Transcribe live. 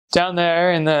down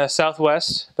there in the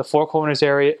southwest, the Four Corners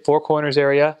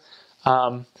area.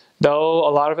 Though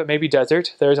a lot of it may be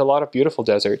desert, there's a lot of beautiful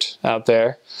desert out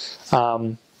there.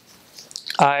 Um,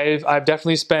 I've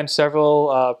definitely spent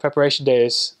several preparation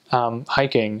days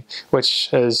hiking, which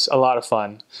is a lot of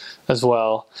fun as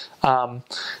well.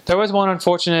 There was one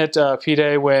unfortunate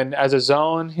P-Day when, as a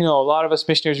zone, a lot of us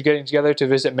missionaries were getting together to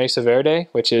visit Mesa Verde,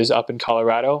 which is up in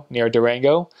Colorado near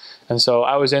Durango. And so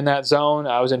I was in that zone.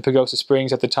 I was in Pagosa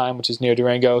Springs at the time, which is near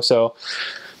Durango. So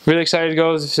really excited to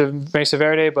go to Mesa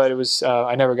Verde, but it was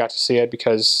I never got to see it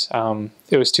because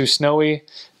it was too snowy.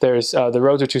 The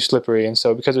roads are too slippery, and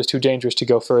so because it was too dangerous to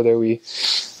go further, we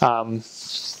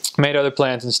made other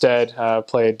plans instead.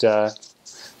 Played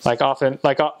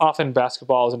often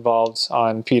basketball is involved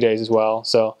on P days as well.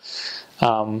 So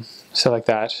like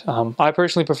that. I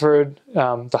personally preferred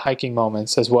the hiking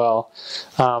moments as well.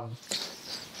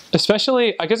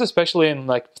 Especially in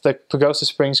like the Pagosa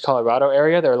Springs, Colorado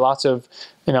area, there are lots of,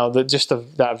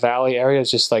 that valley area is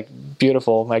just like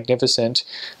beautiful, magnificent.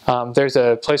 There's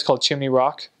a place called Chimney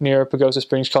Rock near Pagosa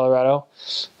Springs, Colorado.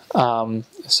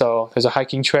 So there's a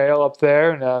hiking trail up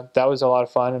there, and that was a lot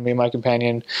of fun. And me and my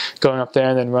companion going up there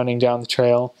and then running down the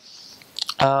trail.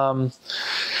 Even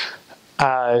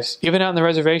out on the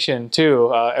reservation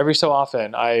too, every so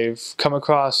often I've come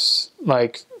across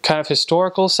like kind of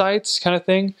historical sites kind of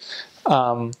thing,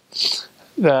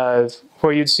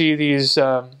 where you'd see these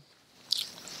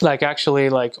actually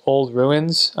old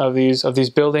ruins of these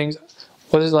buildings.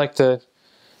 What is it, I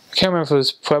can't remember if it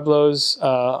was pueblos.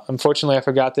 Unfortunately, I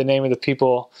forgot the name of the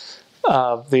people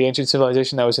of the ancient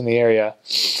civilization that was in the area.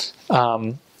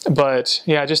 But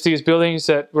yeah, just these buildings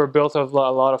that were built of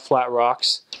a lot of flat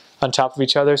rocks on top of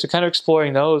each other. So kind of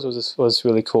exploring those was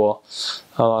really cool,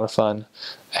 a lot of fun.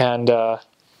 And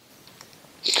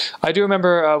I do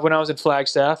remember when I was in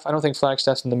Flagstaff. I don't think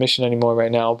Flagstaff's in the mission anymore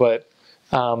right now, but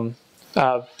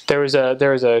there was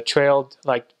a trail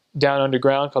down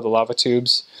underground called the lava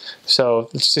tubes. So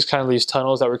it's just kind of these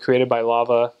tunnels that were created by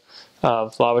lava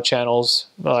channels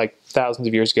thousands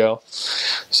of years ago.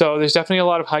 So there's definitely a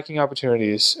lot of hiking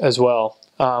opportunities as well.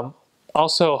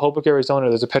 Also, Holbrook, Arizona,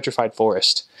 there's a petrified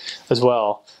forest as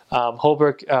well.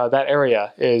 Holbrook, that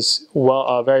area is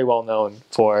very well known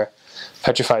for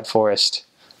petrified forest,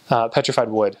 petrified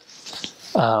wood.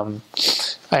 I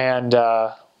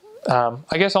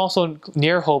guess also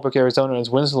near Holbrook, Arizona is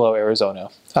Winslow, Arizona.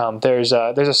 There's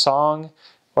a song,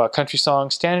 a country song,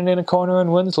 "Standing in a Corner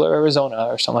in Winslow, Arizona,"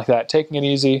 or something like that, "Taking It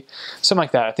Easy," something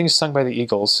like that. I think it's sung by the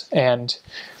Eagles. And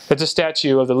it's a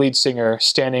statue of the lead singer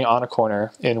standing on a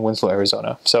corner in Winslow,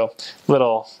 Arizona. So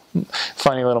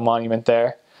funny little monument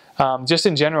there. Just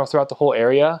in general, throughout the whole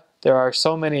area, there are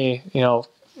so many,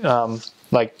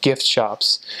 gift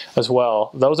shops as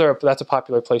well. That's a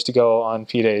popular place to go on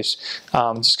P-Days.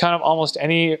 Just kind of almost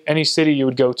any city you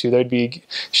would go to, there'd be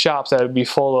shops that would be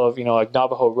full of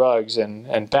Navajo rugs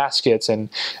and baskets and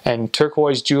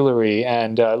turquoise jewelry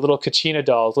and little Kachina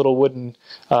dolls, little wooden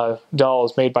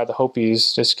dolls made by the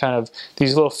Hopis. Just kind of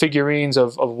these little figurines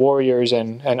of warriors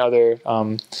and other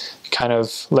kind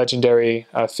of legendary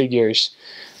figures.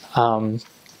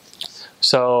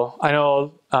 So I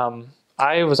know.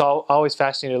 I was always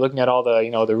fascinated looking at all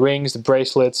the rings, the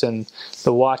bracelets, and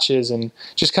the watches, and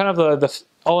just kind of and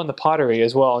the pottery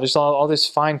as well, and just all this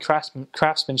fine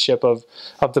craftsmanship of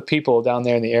the people down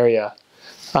there in the area.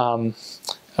 It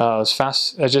was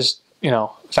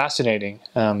fascinating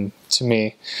to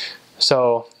me.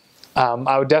 So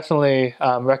I would definitely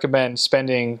recommend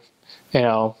spending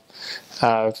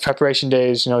preparation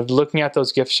days, looking at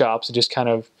those gift shops and just kind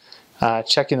of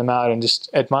checking them out and just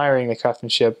admiring the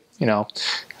craftsmanship.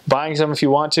 Buying some if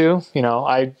you want to.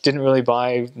 I didn't really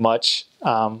buy much.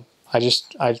 I was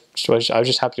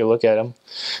just happy to look at them.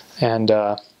 And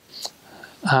I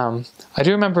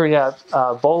do remember,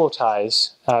 bolo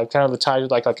ties, kind of the ties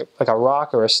with like a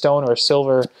rock or a stone or a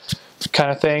silver kind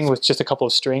of thing with just a couple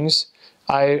of strings.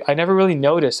 I never really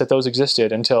noticed that those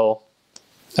existed until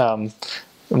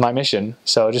my mission.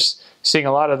 So just seeing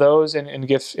a lot of those in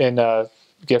gift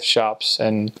shops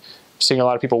and seeing a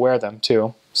lot of people wear them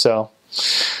too. So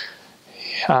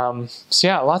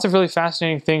yeah, lots of really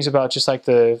fascinating things about just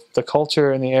the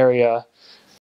culture in the area.